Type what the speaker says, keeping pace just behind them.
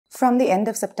From the end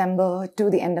of September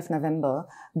to the end of November,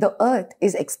 the Earth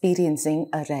is experiencing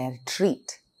a rare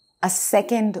treat. A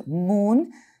second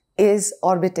moon is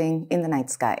orbiting in the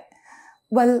night sky.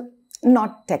 Well,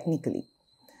 not technically.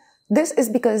 This is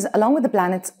because along with the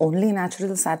planet's only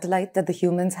natural satellite that the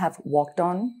humans have walked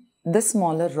on, this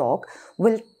smaller rock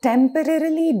will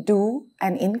temporarily do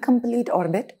an incomplete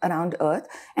orbit around Earth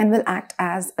and will act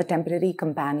as a temporary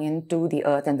companion to the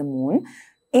Earth and the Moon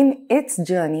in its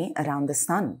journey around the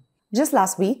Sun. Just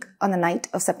last week, on the night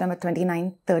of September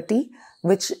 29-30,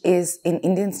 which is in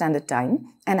Indian Standard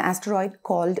Time, an asteroid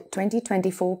called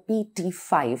 2024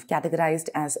 PT5, categorized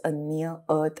as a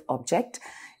near-Earth object,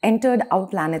 entered our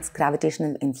planet's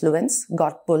gravitational influence,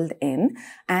 got pulled in,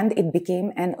 and it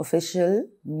became an official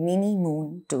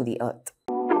mini-moon to the Earth.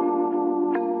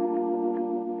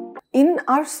 In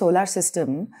our solar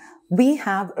system, we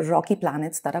have rocky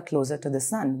planets that are closer to the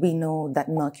Sun. We know that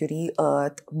Mercury,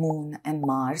 Earth, Moon, and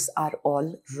Mars are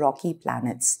all rocky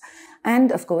planets.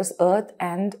 And of course, Earth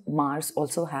and Mars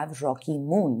also have rocky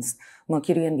moons.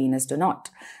 Mercury and Venus do not.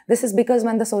 This is because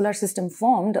when the solar system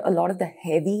formed, a lot of the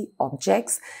heavy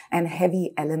objects and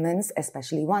heavy elements,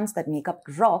 especially ones that make up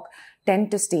rock,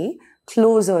 tend to stay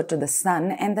closer to the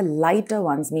Sun, and the lighter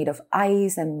ones made of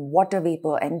ice and water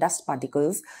vapor and dust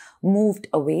particles moved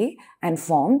away and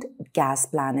formed gas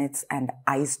planets and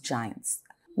ice giants.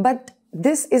 But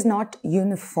this is not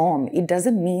uniform. It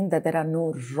doesn't mean that there are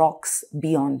no rocks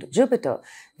beyond Jupiter.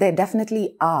 There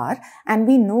definitely are, and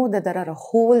we know that there are a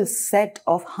whole set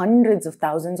of hundreds of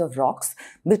thousands of rocks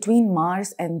between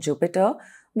Mars and Jupiter,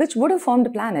 which would have formed a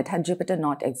planet had Jupiter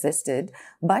not existed.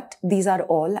 But these are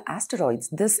all asteroids.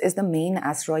 This is the main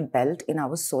asteroid belt in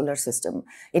our solar system.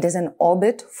 It is an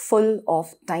orbit full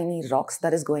of tiny rocks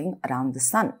that is going around the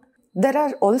Sun. There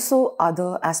are also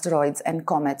other asteroids and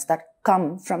comets that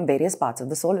come from various parts of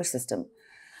the solar system.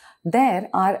 There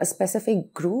are a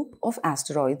specific group of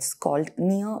asteroids called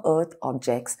near-Earth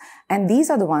objects, and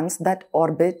these are the ones that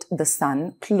orbit the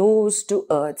Sun close to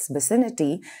Earth's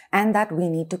vicinity and that we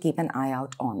need to keep an eye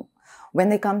out on. When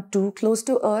they come too close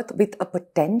to Earth with a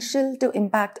potential to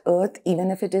impact Earth, even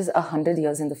if it is 100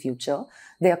 years in the future,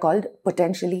 they are called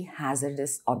potentially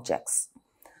hazardous objects.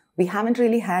 We haven't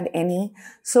really had any.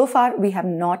 So far, we have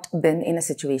not been in a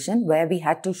situation where we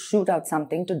had to shoot out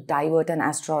something to divert an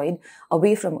asteroid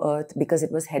away from Earth because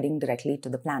it was heading directly to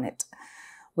the planet.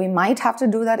 We might have to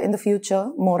do that in the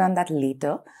future, more on that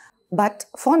later. But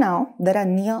for now, there are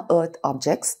near-Earth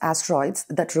objects, asteroids,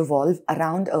 that revolve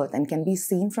around Earth and can be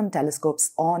seen from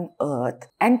telescopes on Earth.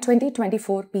 And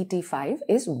 2024 PT5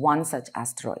 is one such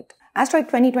asteroid. Asteroid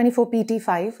 2024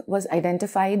 PT5 was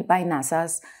identified by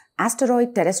NASA's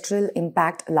Asteroid Terrestrial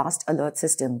Impact Last Alert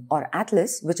System, or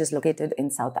ATLAS, which is located in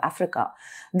South Africa.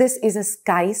 This is a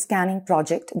sky scanning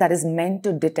project that is meant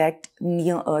to detect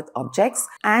near-Earth objects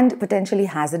and potentially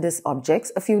hazardous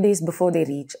objects a few days before they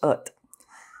reach Earth.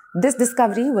 This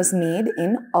discovery was made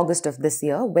in August of this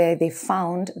year, where they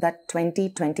found that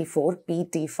 2024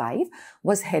 PT5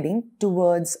 was heading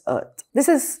towards Earth. This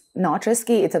is not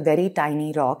risky. It's a very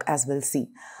tiny rock, as we'll see.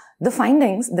 The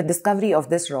findings, the discovery of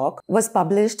this rock, was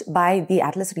published by the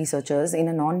ATLAS researchers in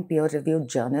a non-peer-reviewed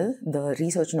journal, the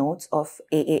Research Notes of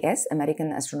AAS,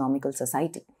 American Astronomical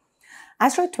Society.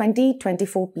 Asteroid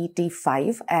 2024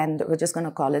 PT5, and we're just going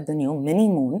to call it the new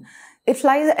mini-moon, it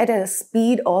flies at a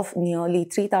speed of nearly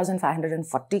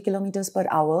 3,540 kilometers per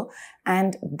hour,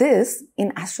 and this,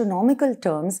 in astronomical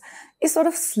terms, is sort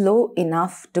of slow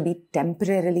enough to be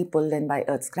temporarily pulled in by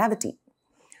Earth's gravity.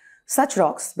 Such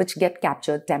rocks, which get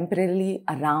captured temporarily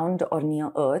around or near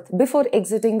Earth before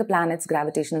exiting the planet's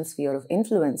gravitational sphere of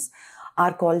influence,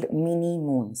 are called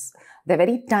mini-moons. They're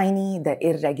very tiny, they're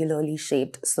irregularly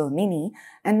shaped, so mini,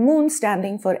 and moon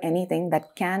standing for anything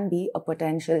that can be a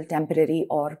potential temporary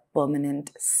or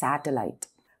permanent satellite.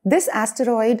 This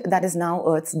asteroid that is now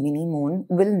Earth's mini-moon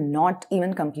will not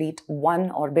even complete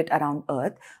one orbit around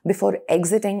Earth before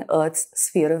exiting Earth's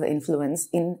sphere of influence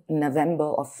in November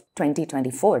of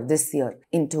 2024, this year,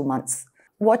 in 2 months.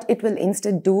 What it will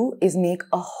instead do is make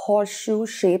a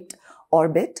horseshoe-shaped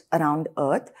orbit around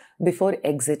Earth before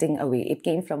exiting away. It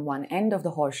came from one end of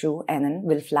the horseshoe and then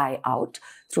will fly out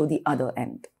through the other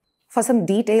end. For some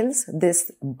details,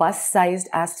 this bus-sized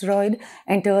asteroid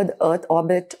entered Earth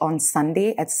orbit on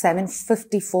Sunday at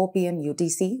 7:54 p.m.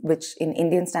 UTC, which in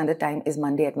Indian Standard Time is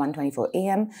Monday at 1:24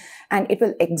 a.m. And it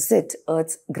will exit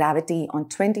Earth's gravity on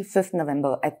 25th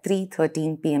November at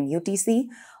 3:13 p.m. UTC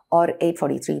or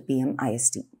 8:43 p.m.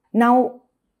 IST. Now,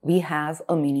 we have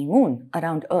a mini-moon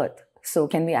around Earth. So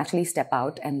can we actually step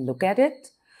out and look at it?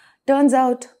 Turns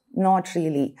out, not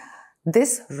really.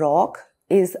 This rock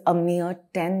is a mere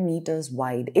 10 meters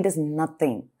wide. It is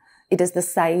nothing. It is the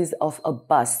size of a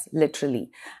bus,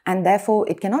 literally. And therefore,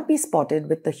 it cannot be spotted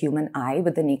with the human eye,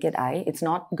 with the naked eye. It's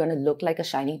not going to look like a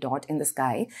shiny dot in the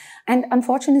sky. And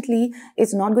unfortunately,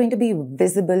 it's not going to be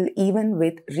visible even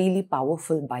with really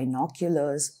powerful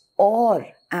binoculars or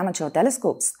amateur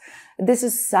telescopes. This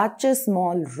is such a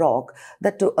small rock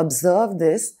that to observe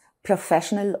this,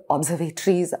 professional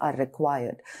observatories are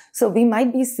required. So we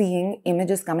might be seeing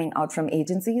images coming out from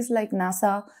agencies like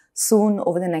NASA soon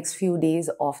over the next few days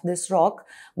of this rock.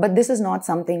 But this is not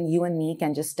something you and me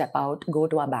can just step out, go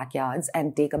to our backyards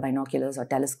and take a binoculars or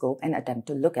telescope and attempt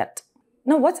to look at.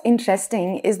 Now, what's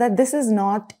interesting is that this is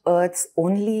not Earth's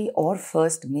only or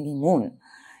first mini-moon.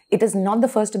 It is not the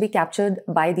first to be captured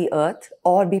by the Earth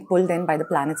or be pulled in by the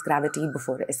planet's gravity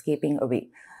before escaping away.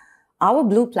 Our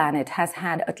blue planet has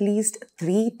had at least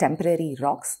 3 temporary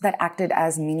rocks that acted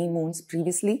as mini-moons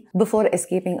previously before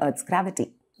escaping Earth's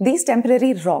gravity. These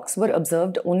temporary rocks were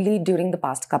observed only during the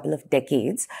past couple of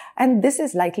decades, and this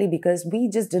is likely because we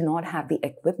just did not have the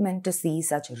equipment to see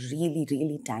such really,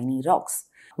 really tiny rocks.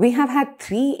 We have had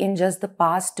 3 in just the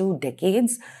past 2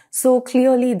 decades, so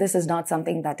clearly this is not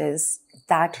something that is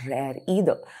that rare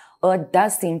either. Earth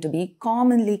does seem to be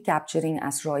commonly capturing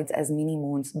asteroids as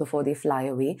mini-moons before they fly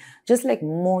away, just like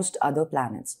most other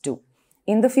planets do.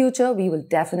 In the future, we will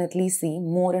definitely see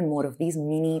more and more of these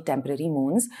mini temporary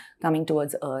moons coming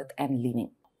towards Earth and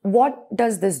leaving. What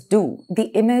does this do?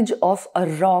 The image of a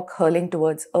rock hurling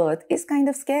towards Earth is kind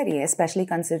of scary, especially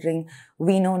considering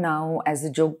we know now, as the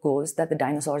joke goes, that the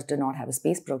dinosaurs did not have a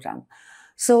space program.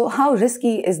 So how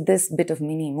risky is this bit of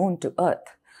mini moon to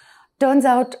Earth? Turns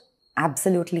out,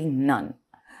 absolutely none.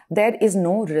 There is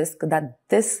no risk that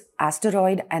this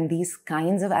asteroid and these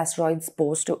kinds of asteroids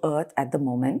pose to Earth at the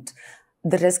moment.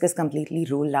 The risk is completely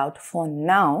ruled out for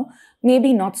now,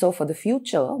 maybe not so for the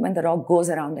future when the rock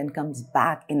goes around and comes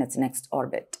back in its next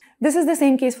orbit. This is the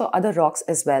same case for other rocks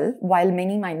as well. While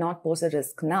many might not pose a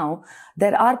risk now,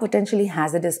 there are potentially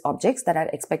hazardous objects that are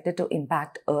expected to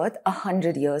impact Earth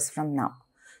 100 years from now.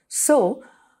 So,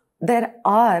 there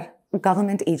are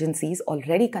government agencies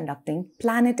already conducting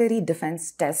planetary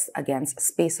defense tests against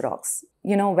space rocks,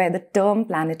 where the term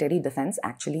planetary defense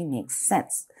actually makes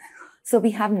sense. So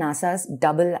we have NASA's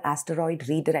Double Asteroid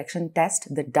Redirection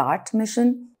Test, the DART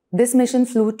mission. This mission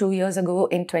flew 2 years ago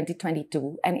in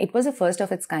 2022, and it was a first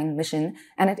of its kind mission,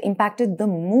 and it impacted the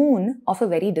moon of a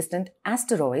very distant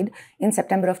asteroid in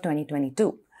September of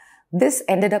 2022. This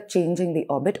ended up changing the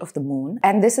orbit of the moon,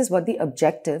 and this is what the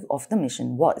objective of the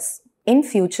mission was. In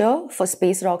future, for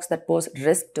space rocks that pose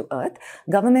risk to Earth,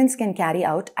 governments can carry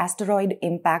out asteroid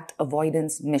impact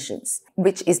avoidance missions,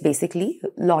 which is basically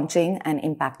launching an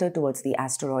impactor towards the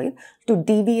asteroid to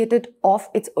deviate it off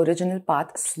its original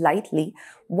path slightly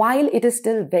while it is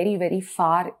still very, very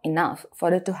far enough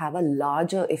for it to have a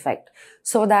larger effect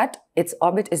so that its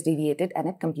orbit is deviated and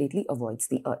it completely avoids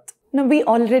the Earth. Now, we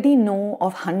already know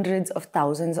of hundreds of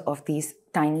thousands of these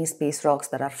tiny space rocks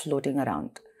that are floating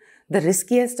around. The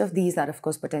riskiest of these are, of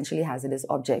course, potentially hazardous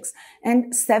objects,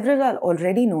 and several are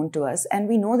already known to us, and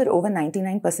we know that over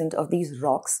 99% of these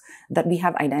rocks that we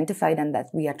have identified and that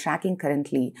we are tracking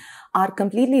currently are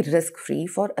completely risk-free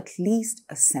for at least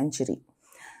a century.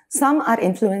 Some are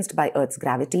influenced by Earth's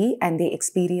gravity, and they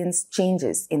experience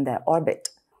changes in their orbit.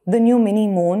 The new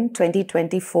mini-moon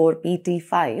 2024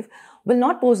 PT5 will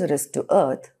not pose a risk to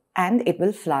Earth, and it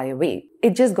will fly away.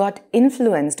 It just got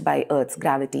influenced by Earth's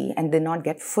gravity and did not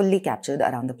get fully captured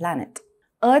around the planet.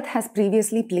 Earth has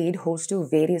previously played host to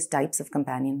various types of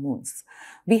companion moons.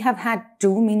 We have had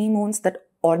 2 mini-moons that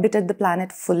orbited the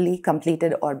planet, fully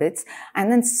completed orbits,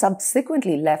 and then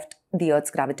subsequently left the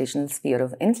Earth's gravitational sphere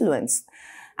of influence.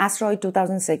 Asteroid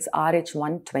 2006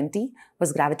 RH120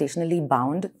 was gravitationally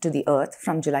bound to the Earth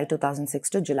from July 2006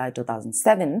 to July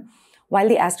 2007, while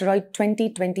the asteroid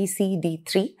 2020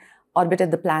 CD3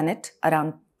 orbited the planet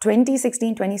around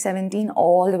 2016-2017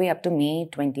 all the way up to May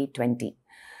 2020.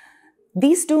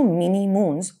 These 2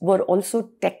 mini-moons were also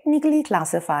technically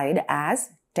classified as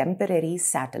temporary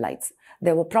satellites.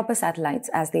 They were proper satellites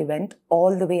as they went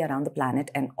all the way around the planet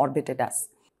and orbited us.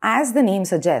 As the name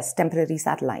suggests, temporary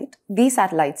satellite, these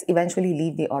satellites eventually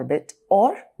leave the orbit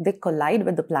or they collide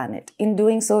with the planet. In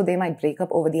doing so, they might break up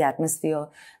over the atmosphere,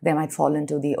 they might fall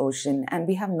into the ocean, and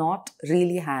we have not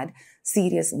really had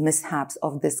serious mishaps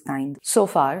of this kind so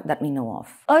far that we know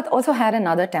of. Earth also had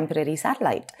another temporary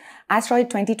satellite,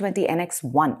 asteroid 2020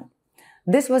 NX-1.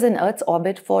 This was in Earth's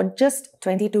orbit for just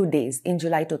 22 days in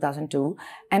July 2002,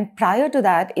 and prior to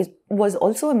that, it was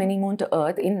also a mini-moon to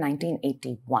Earth in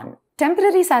 1981.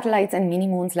 Temporary satellites and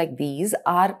mini-moons like these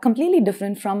are completely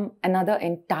different from another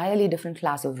entirely different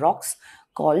class of rocks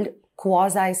called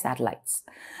quasi-satellites.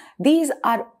 These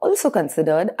are also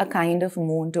considered a kind of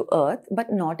moon to Earth,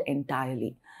 but not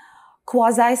entirely.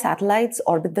 Quasi-satellites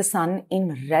orbit the Sun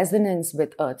in resonance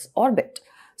with Earth's orbit.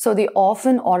 So they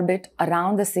often orbit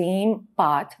around the same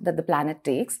path that the planet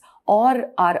takes,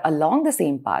 or are along the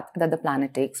same path that the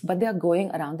planet takes, but they are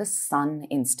going around the Sun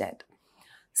instead.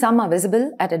 Some are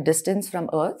visible at a distance from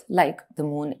Earth, like the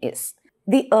Moon is.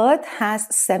 The Earth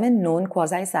has 7 known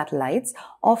quasi-satellites,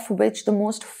 of which the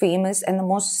most famous and the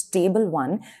most stable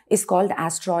one is called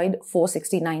asteroid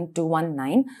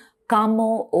 469219,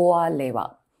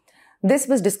 Kamo-Oa-Lewa. This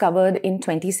was discovered in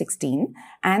 2016,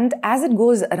 and as it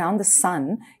goes around the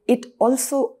Sun, it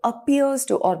also appears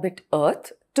to orbit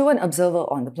Earth to an observer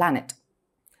on the planet.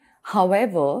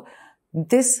 However,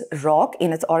 this rock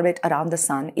in its orbit around the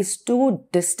Sun is too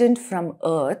distant from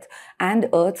Earth and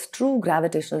Earth's true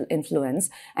gravitational influence,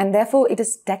 and therefore it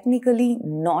is technically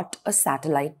not a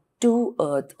satellite to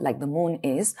Earth like the Moon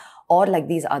is, or like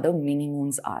these other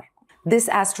mini-moons are. This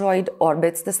asteroid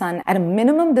orbits the Sun at a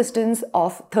minimum distance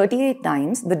of 38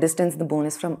 times the distance the Moon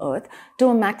is from Earth, to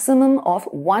a maximum of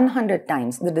 100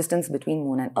 times the distance between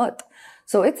Moon and Earth.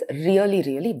 So it's really,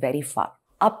 really very far.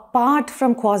 Apart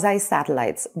from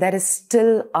quasi-satellites, there is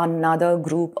still another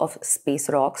group of space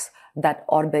rocks that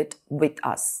orbit with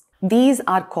us. These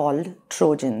are called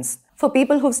Trojans. For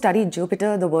people who've studied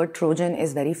Jupiter, the word Trojan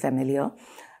is very familiar.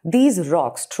 These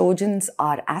rocks, Trojans,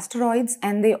 are asteroids,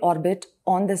 and they orbit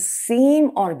on the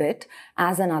same orbit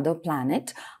as another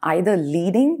planet, either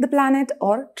leading the planet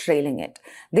or trailing it.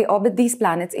 They orbit these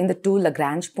planets in the 2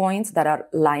 Lagrange points that are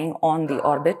lying on the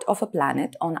orbit of a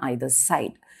planet on either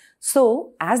side.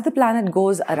 So, as the planet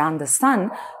goes around the Sun,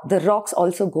 the rocks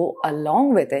also go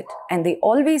along with it, and they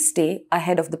always stay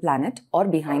ahead of the planet or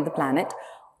behind the planet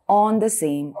on the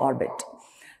same orbit.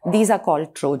 These are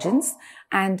called Trojans,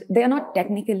 and they are not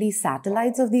technically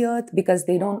satellites of the Earth because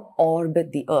they don't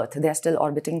orbit the Earth. They are still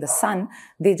orbiting the Sun.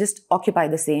 They just occupy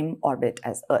the same orbit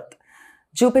as Earth.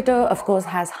 Jupiter, of course,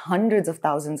 has hundreds of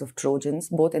thousands of Trojans,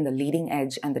 both in the leading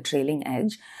edge and the trailing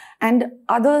edge, and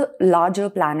other larger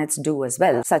planets do as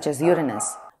well, such as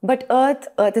Uranus. But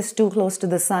Earth is too close to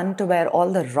the Sun to where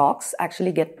all the rocks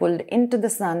actually get pulled into the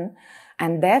Sun,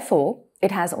 and therefore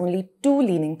it has only 2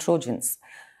 leaning Trojans.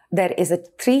 There is a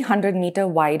 300-meter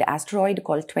wide asteroid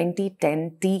called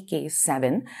 2010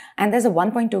 TK7, and there's a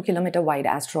 1.2-kilometer wide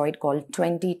asteroid called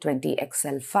 2020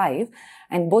 XL5,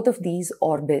 and both of these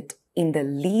orbit in the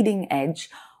leading edge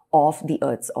of the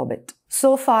Earth's orbit.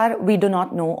 So far, we do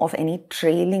not know of any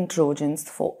trailing Trojans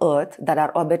for Earth that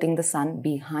are orbiting the Sun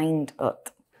behind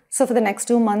Earth. So for the next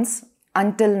 2 months,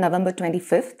 until November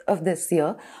 25th of this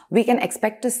year, we can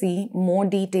expect to see more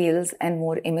details and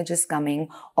more images coming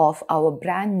of our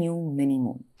brand new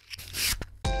mini-moon.